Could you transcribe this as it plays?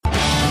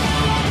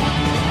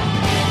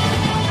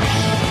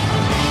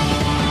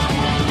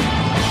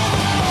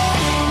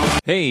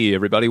Hey,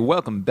 everybody,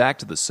 welcome back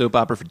to the Soap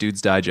Opera for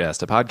Dudes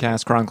Digest, a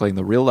podcast chronicling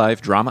the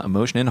real-life drama,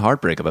 emotion, and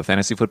heartbreak of a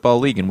fantasy football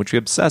league in which we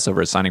obsess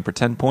over assigning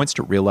pretend points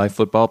to real-life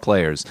football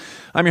players.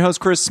 I'm your host,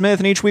 Chris Smith,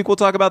 and each week we'll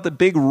talk about the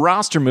big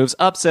roster moves,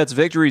 upsets,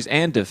 victories,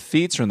 and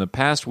defeats from the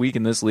past week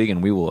in this league,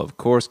 and we will, of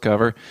course,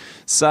 cover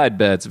side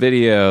bets,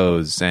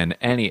 videos, and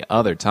any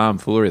other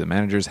tomfoolery the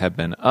managers have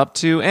been up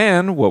to,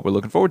 and what we're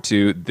looking forward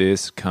to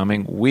this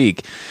coming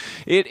week.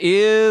 It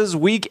is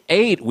Week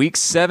 8. Week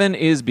 7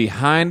 is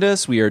behind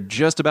us. We are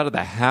just about at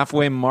the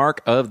halfway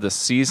mark of the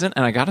season,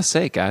 and I gotta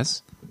say,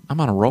 guys,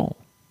 I'm on a roll.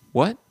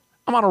 What?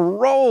 I'm on a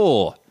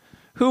roll!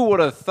 Who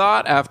would have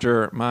thought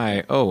after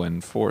my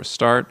 0-4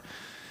 start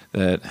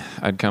that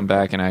I'd come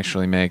back and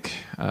actually make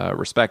a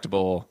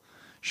respectable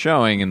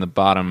showing in the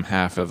bottom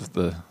half of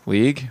the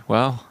league?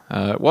 Well,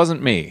 it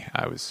wasn't me.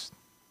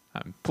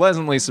 I'm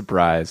pleasantly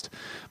surprised,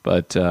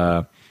 but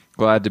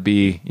glad to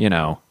be,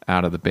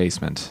 out of the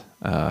basement,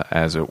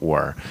 as it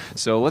were.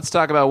 So let's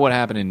talk about what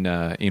happened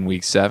in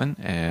Week 7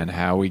 and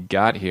how we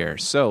got here.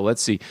 So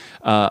let's see.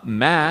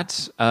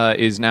 Matt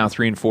is now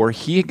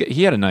 3-4.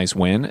 He had a nice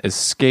win,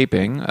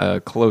 escaping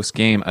a close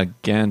game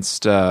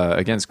against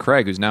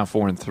Craig, who's now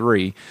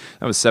 4-3.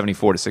 That was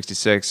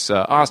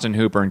 74-66. Austin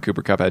Hooper and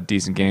Cooper Kupp had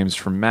decent games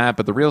from Matt,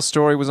 but the real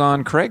story was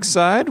on Craig's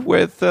side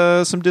with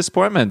some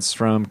disappointments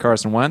from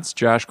Carson Wentz,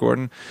 Josh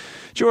Gordon,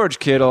 George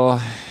Kittle,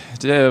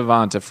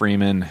 Devonta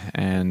Freeman,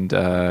 and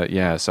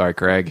sorry,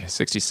 Craig.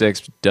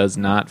 66 does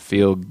not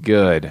feel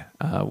good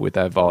with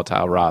that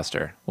volatile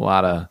roster. A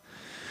lot of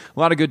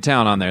good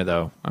talent on there,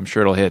 though. I'm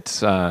sure it'll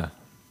hit. I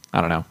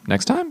don't know,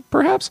 next time,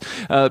 perhaps.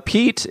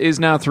 Pete is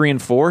now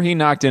 3-4. He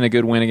knocked in a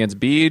good win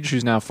against Beej,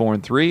 who's now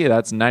 4-3.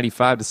 That's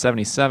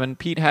 95-77.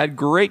 Pete had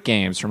great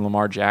games from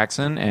Lamar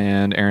Jackson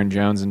and Aaron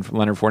Jones and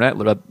Leonard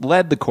Fournette.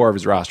 Led the core of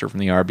his roster from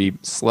the RB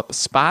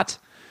spot.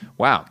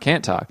 Wow,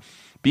 can't talk.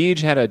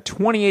 Beej had a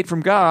 28 from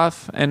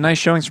Goff and nice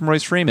showings from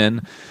Royce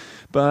Freeman,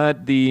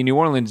 but the New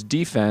Orleans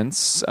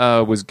defense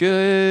was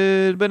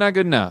good, but not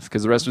good enough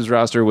because the rest of his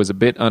roster was a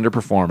bit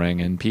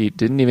underperforming, and Pete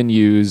didn't even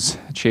use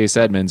Chase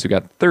Edmonds, who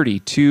got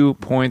 32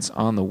 points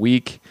on the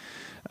week,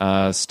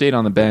 stayed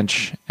on the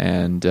bench,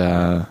 and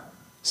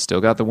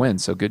still got the win,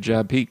 so good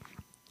job, Pete.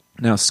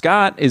 Now,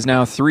 Scott is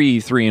now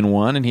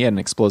 3-1, and he had an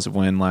explosive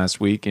win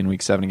last week in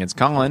Week 7 against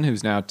Colin,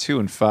 who's now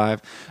 2-5.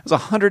 It was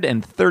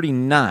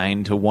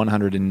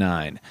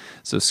 139-109.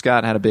 So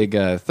Scott had a big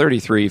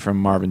 33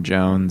 from Marvin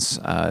Jones,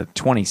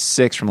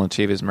 26 from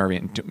Latavius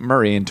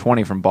Murray, and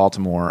 20 from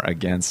Baltimore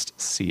against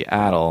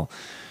Seattle.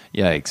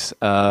 Yikes.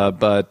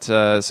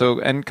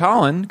 And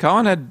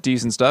Colin had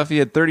decent stuff. He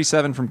had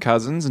 37 from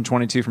Cousins and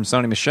 22 from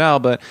Sony Michel,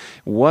 but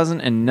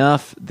wasn't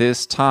enough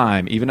this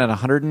time. Even at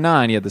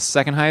 109, he had the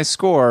second highest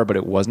score, but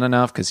it wasn't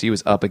enough because he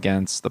was up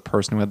against the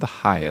person who had the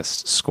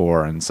highest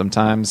score. And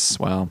sometimes,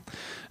 well,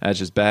 that's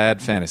just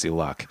bad fantasy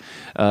luck.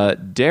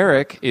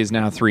 Derek is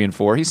now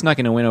 3-4. He snuck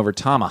in a win over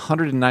Tom,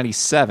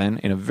 197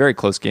 in a very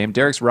close game.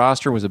 Derek's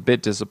roster was a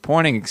bit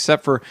disappointing,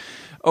 except for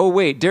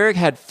Derek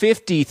had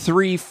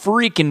 53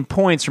 freaking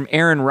points from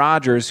Aaron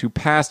Rodgers, who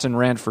passed and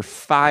ran for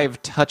 5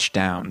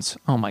 touchdowns.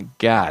 Oh, my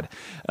God.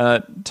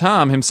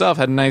 Tom himself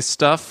had nice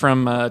stuff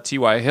from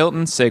T.Y.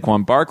 Hilton,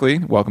 Saquon Barkley,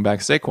 welcome back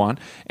Saquon,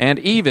 and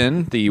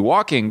even the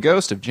walking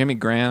ghost of Jimmy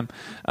Graham,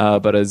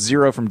 but a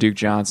 0 from Duke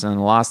Johnson,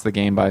 lost the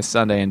game by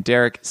Sunday, and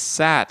Derek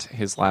sat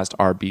his last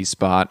RB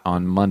spot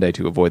on Monday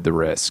to avoid the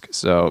risk.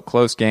 So,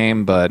 close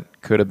game, but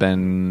could have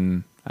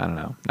been, I don't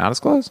know, not as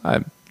close?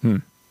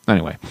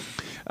 Anyway.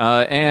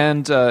 John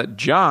is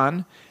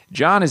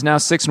now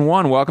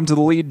 6-1. Welcome to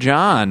the lead,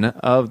 John,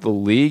 of the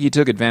league. He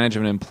took advantage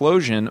of an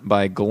implosion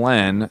by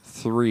Glenn,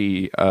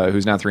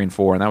 who's now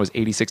 3-4, and that was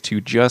 86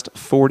 to just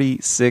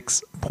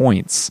 46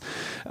 points.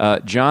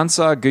 John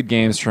saw good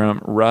games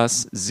from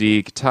Russ,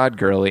 Zeke, Todd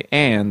Gurley,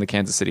 and the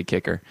Kansas City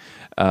kicker,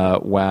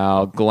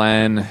 while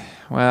Glenn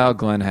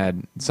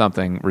had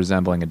something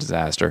resembling a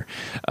disaster.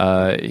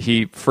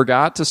 He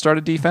forgot to start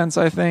a defense,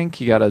 I think.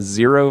 He got a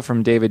 0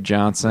 from David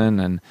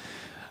Johnson, and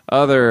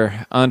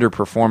other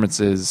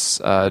underperformances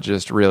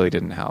just really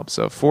didn't help.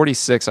 So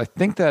 46, I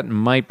think that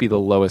might be the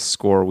lowest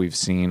score we've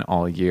seen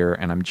all year,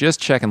 and I'm just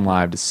checking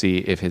live to see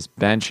if his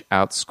bench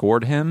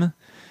outscored him.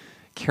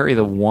 Carry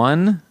the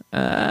 1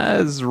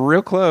 is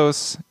real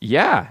close.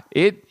 Yeah,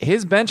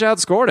 his bench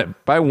outscored him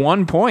by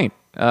 1 point.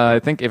 I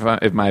think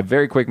if my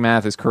very quick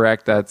math is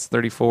correct, that's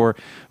 34,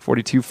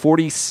 42,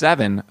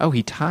 47. Oh,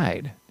 he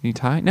tied. Did he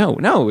tie? No,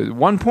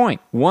 1 point.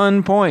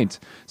 1 point.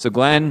 So,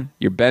 Glenn,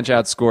 your bench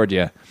outscored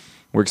you.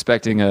 We're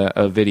expecting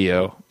a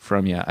video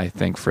from you, I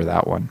think, for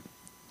that one.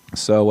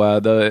 So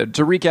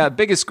to recap,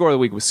 biggest score of the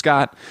week was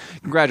Scott.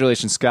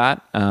 Congratulations,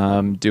 Scott.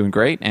 Doing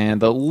great. And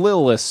the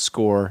littlest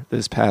score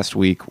this past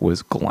week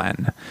was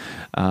Glenn.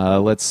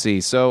 Let's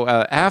see. So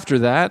after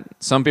that,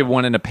 some people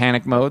went into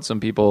panic mode. Some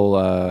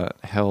people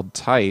held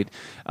tight.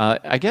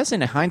 I guess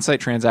in a hindsight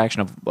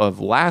transaction of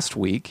last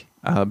week,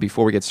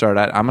 before we get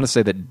started, I'm going to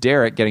say that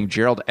Derek getting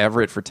Gerald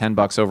Everett for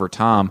 $10 over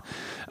Tom,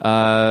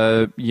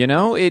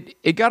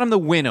 it got him the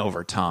win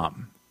over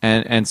Tom.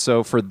 And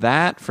so for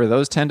those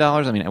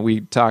 $10, I mean,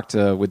 we talked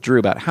with Drew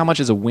about how much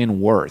is a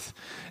win worth,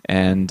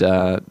 and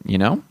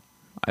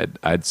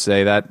I'd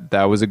say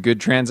that was a good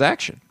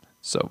transaction.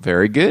 So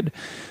very good.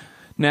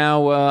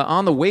 Now,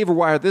 on the waiver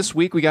wire this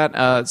week, we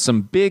got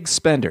some big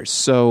spenders.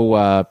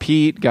 So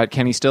Pete got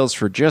Kenny Stills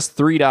for just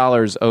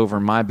 $3 over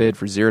my bid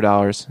for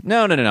 $0.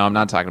 No, I'm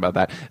not talking about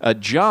that.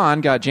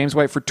 John got James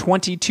White for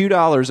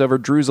 $22 over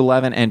Drew's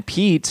 11, and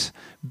Pete,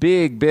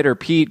 big bidder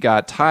Pete,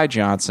 got Ty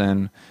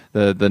Johnson,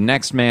 the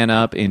next man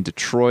up in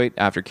Detroit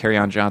after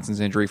Kerryon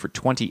Johnson's injury, for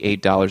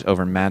 $28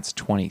 over Matt's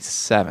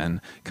 27,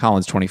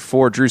 Colin's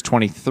 24, Drew's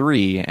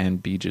 23,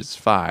 and Beej's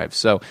 5.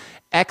 So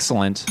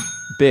excellent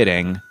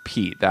bidding,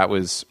 Pete. That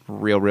was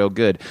real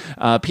good.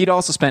 Pete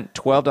also spent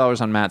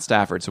 $12 on Matt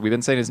Stafford, so we've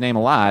been saying his name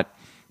a lot.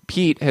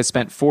 Pete has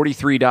spent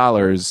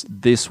 $43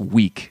 this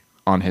week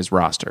on his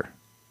roster.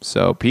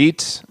 So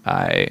Pete,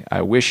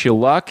 I wish you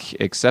luck,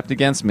 except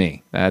against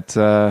me. It's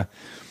a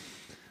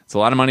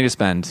lot of money to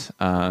spend.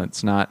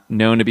 It's not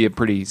known to be a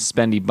pretty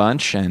spendy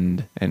bunch,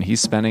 and he's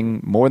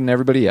spending more than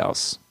everybody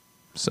else.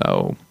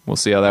 So we'll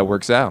see how that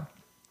works out.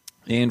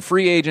 In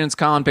free agents,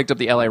 Colin picked up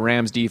the LA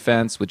Rams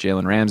defense with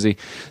Jalen Ramsey.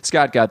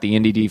 Scott got the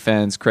Indy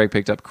defense. Craig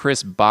picked up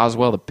Chris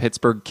Boswell, the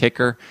Pittsburgh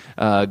kicker.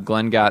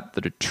 Glenn got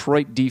the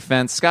Detroit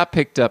defense. Scott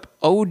picked up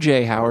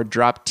O.J. Howard,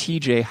 dropped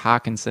T.J.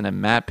 Hawkinson,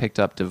 and Matt picked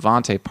up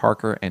Devontae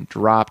Parker and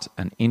dropped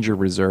an injured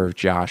reserve,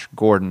 Josh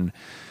Gordon.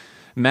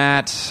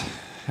 Matt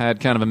had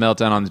kind of a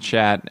meltdown on the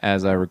chat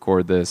as I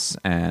record this,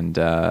 and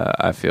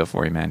I feel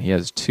for you, man. He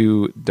has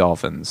 2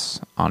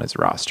 Dolphins on his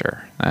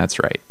roster. That's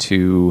right,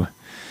 two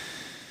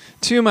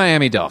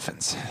Miami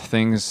Dolphins.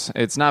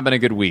 It's not been a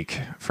good week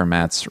for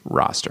Matt's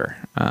roster.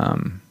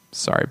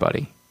 Sorry,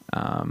 buddy.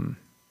 I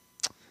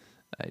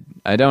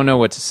don't know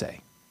what to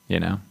say.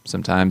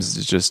 Sometimes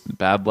it's just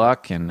bad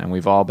luck, and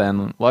we've all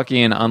been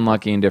lucky and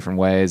unlucky in different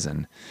ways.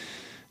 And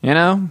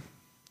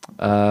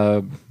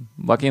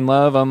lucky in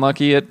love,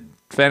 unlucky at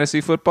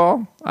fantasy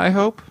football, I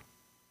hope.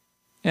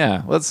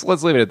 Yeah, let's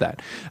leave it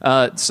at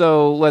that.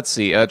 So let's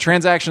see.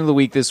 Transaction of the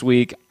week this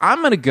week.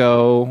 I'm going to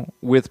go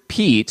with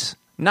Pete.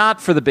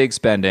 Not for the big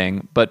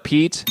spending, but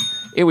Pete,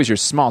 it was your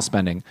small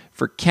spending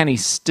for Kenny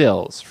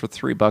Stills for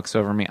 $3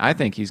 over me. I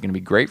think he's going to be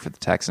great for the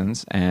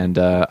Texans, and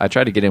I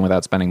tried to get in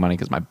without spending money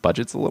because my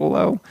budget's a little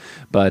low,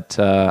 but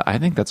I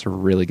think that's a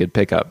really good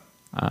pickup,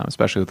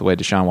 especially with the way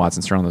Deshaun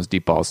Watson's throwing those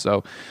deep balls.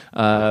 So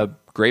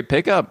great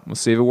pickup. We'll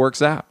see if it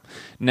works out.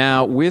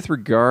 Now, with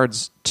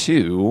regards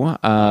to,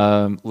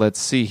 let's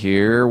see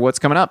here, what's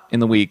coming up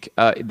in the week.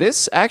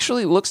 This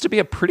actually looks to be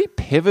a pretty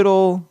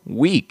pivotal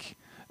week.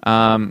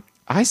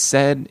 I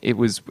said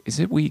is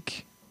it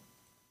week?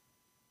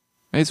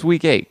 It's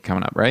week 8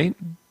 coming up, right?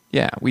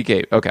 Yeah, week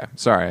 8. Okay,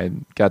 sorry, I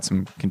got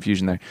some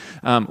confusion there.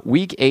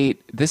 Week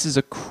 8, this is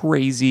a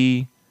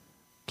crazy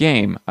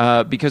game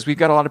because we've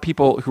got a lot of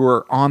people who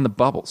are on the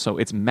bubble. So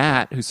it's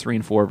Matt, who's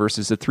 3-4,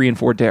 versus a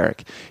 3-4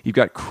 Derek. You've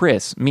got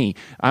Chris, me.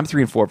 I'm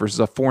 3-4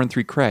 versus a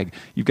 4-3 Craig.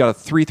 You've got a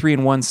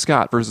 3-1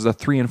 Scott versus a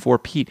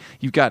 3-4 Pete.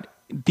 You've got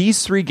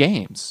these 3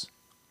 games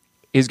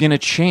is going to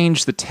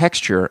change the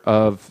texture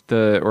of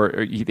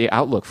the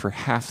outlook for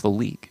half the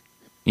league,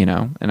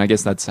 and I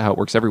guess that's how it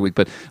works every week.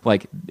 But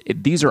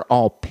these are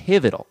all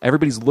pivotal.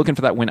 Everybody's looking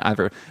for that win,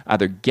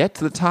 either get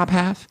to the top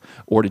half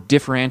or to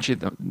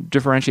differentiate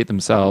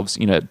themselves,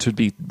 to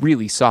be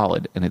really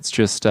solid. And it's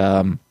just,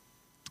 anything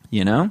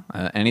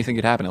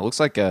could happen. It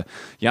looks like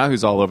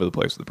Yahoo's all over the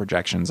place with the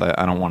projections.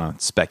 I don't want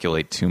to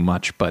speculate too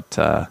much, but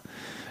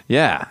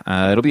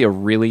it'll be a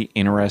really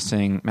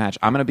interesting match.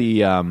 I'm going to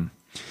be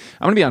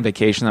on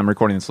vacation. I'm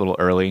recording this a little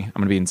early. I'm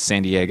going to be in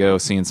San Diego,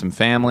 seeing some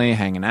family,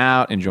 hanging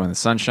out, enjoying the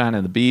sunshine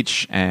and the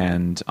beach.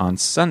 And on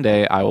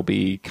Sunday, I will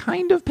be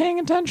kind of paying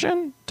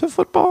attention to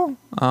football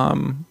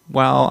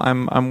while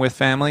I'm with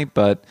family.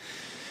 But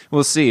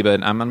we'll see.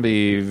 But I'm going to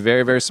be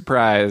very, very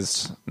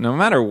surprised, no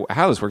matter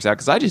how this works out,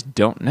 because I just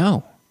don't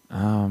know.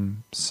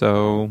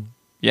 So,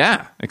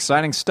 yeah,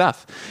 exciting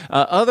stuff.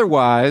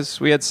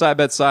 Otherwise, we had Side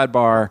Bet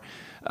Sidebar.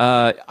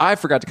 I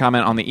forgot to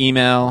comment on the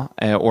email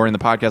or in the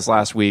podcast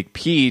last week.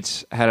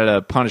 Pete had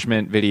a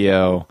punishment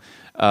video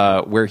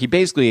where he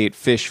basically ate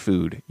fish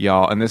food,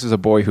 y'all. And this is a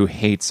boy who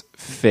hates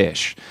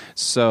fish.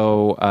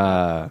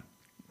 So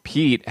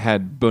Pete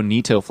had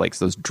bonito flakes,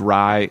 those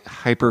dry,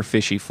 hyper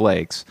fishy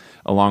flakes,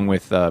 along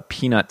with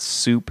peanut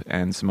soup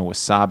and some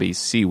wasabi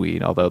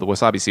seaweed, although the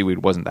wasabi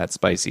seaweed wasn't that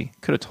spicy.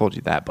 Could have told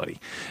you that, buddy.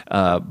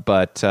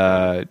 But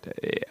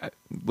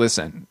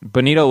listen,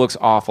 bonito looks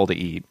awful to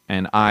eat,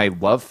 and I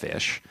love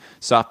fish.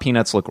 Soft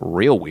peanuts look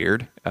real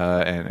weird,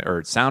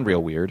 or sound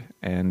real weird,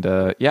 and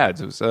it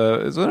was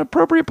an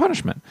appropriate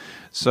punishment.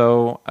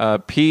 So,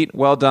 Pete,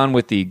 well done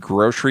with the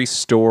grocery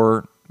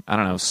store,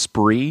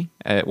 spree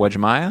at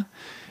Wedgemaya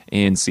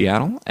in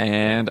Seattle.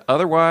 And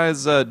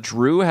otherwise,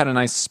 Drew had a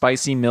nice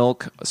spicy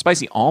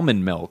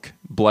almond milk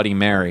Bloody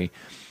Mary.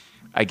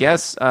 I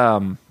guess, if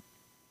I'm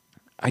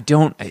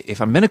going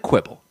to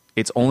quibble,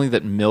 it's only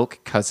that milk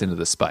cuts into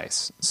the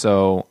spice.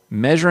 So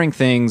measuring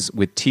things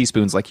with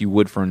teaspoons like you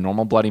would for a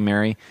normal Bloody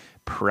Mary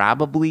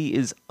probably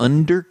is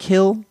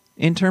underkill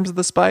in terms of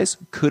the spice.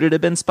 Could it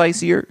have been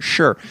spicier?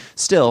 Sure.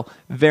 Still,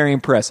 very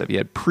impressive. He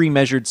had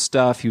pre-measured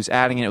stuff. He was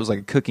adding it. It was like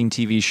a cooking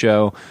TV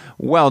show.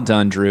 Well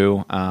done,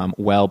 Drew.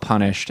 Well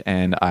punished,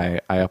 and I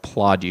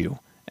applaud you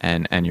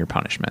and your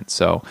punishment.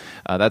 So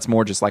that's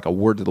more just like a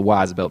word to the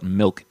wise about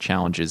milk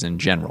challenges in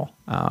general.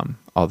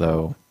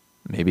 Although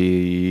maybe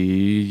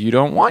you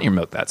don't want your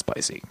milk that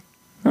spicy.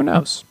 Who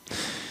knows?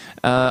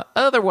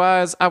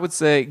 Otherwise, I would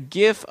say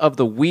GIF of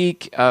the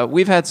week.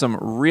 We've had some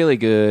really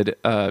good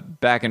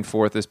back and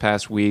forth this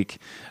past week.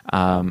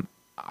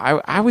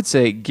 I would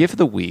say GIF of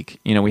the week.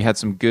 We had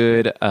some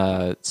good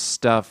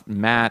stuff.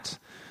 Matt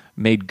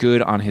made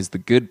good on his The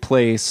Good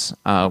Place,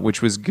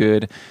 which was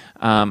good.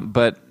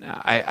 But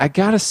I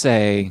gotta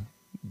say,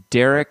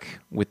 Derek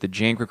with the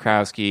Jane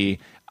Krakowski,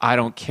 I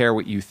don't care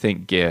what you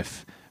think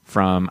GIF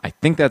from, I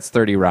think that's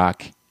 30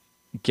 Rock,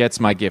 gets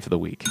my GIF of the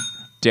week.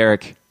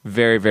 Derek,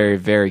 very, very,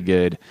 very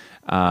good.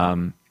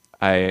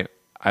 I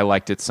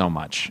liked it so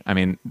much. I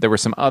mean, there were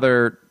some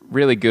other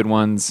really good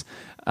ones.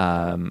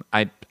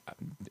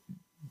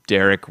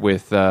 Derek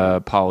with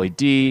Pauly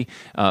D,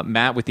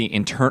 Matt with the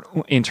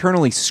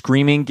internally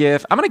screaming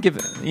GIF. I'm going to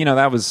give,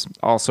 that was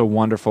also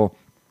wonderful.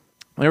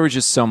 There was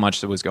just so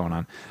much that was going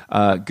on.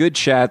 Good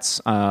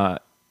chats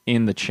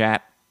in the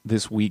chat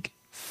this week,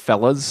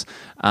 fellas.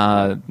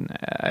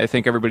 I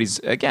think everybody's,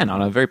 again,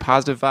 on a very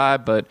positive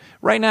vibe, but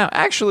right now,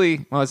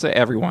 actually, well, I'd say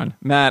everyone.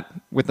 Matt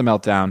with the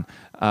meltdown,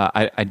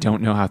 I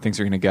don't know how things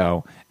are going to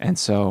go, and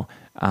so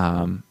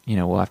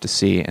we'll have to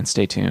see and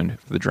stay tuned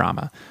for the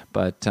drama.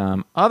 But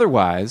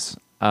otherwise,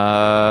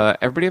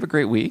 everybody have a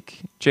great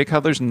week. Jake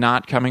Hudler's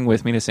not coming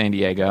with me to San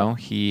Diego.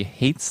 He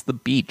hates the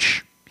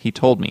beach. He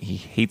told me he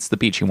hates the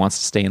beach. He wants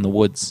to stay in the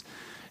woods.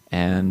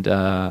 And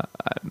I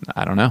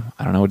don't know.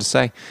 I don't know what to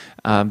say.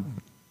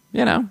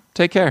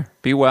 Take care.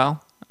 Be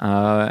well.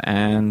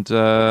 And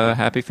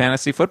happy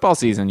fantasy football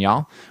season,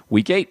 y'all.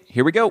 Week 8.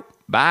 Here we go.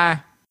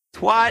 Bye.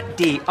 What?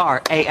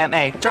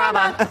 D-R-A-M-A.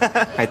 Drama.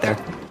 Right there.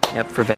 Yep, for